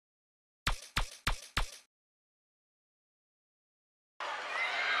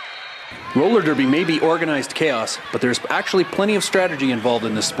Roller derby may be organized chaos, but there's actually plenty of strategy involved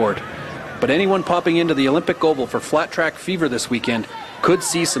in this sport. But anyone popping into the Olympic Oval for flat track fever this weekend could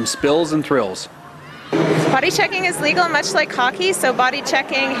see some spills and thrills. Body checking is legal, much like hockey, so body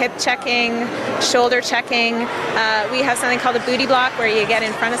checking, hip checking, shoulder checking. We have something called a booty block where you get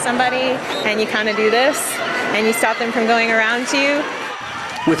in front of somebody and you kind of do this and you stop them from going around you.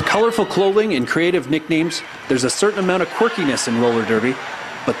 With colorful clothing and creative nicknames, there's a certain amount of quirkiness in roller derby,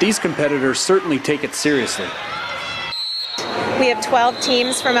 but these competitors certainly take it seriously. We have 12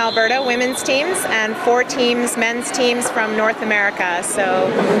 teams from Alberta, women's teams, and 4 teams, men's teams from North America.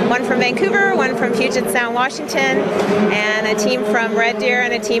 So one from Vancouver, one from Puget Sound, Washington, and a team from Red Deer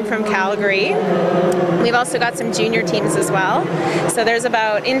and a team from Calgary. We've also got some junior teams as well. So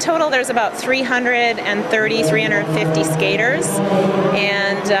in total there's about 330, 350 skaters,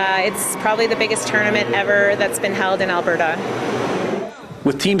 and it's probably the biggest tournament ever that's been held in Alberta.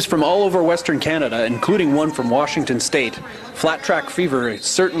 With teams from all over Western Canada, including one from Washington State, Flat Track Fever is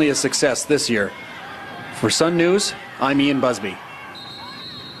certainly a success this year. For Sun News, I'm Ian Busby.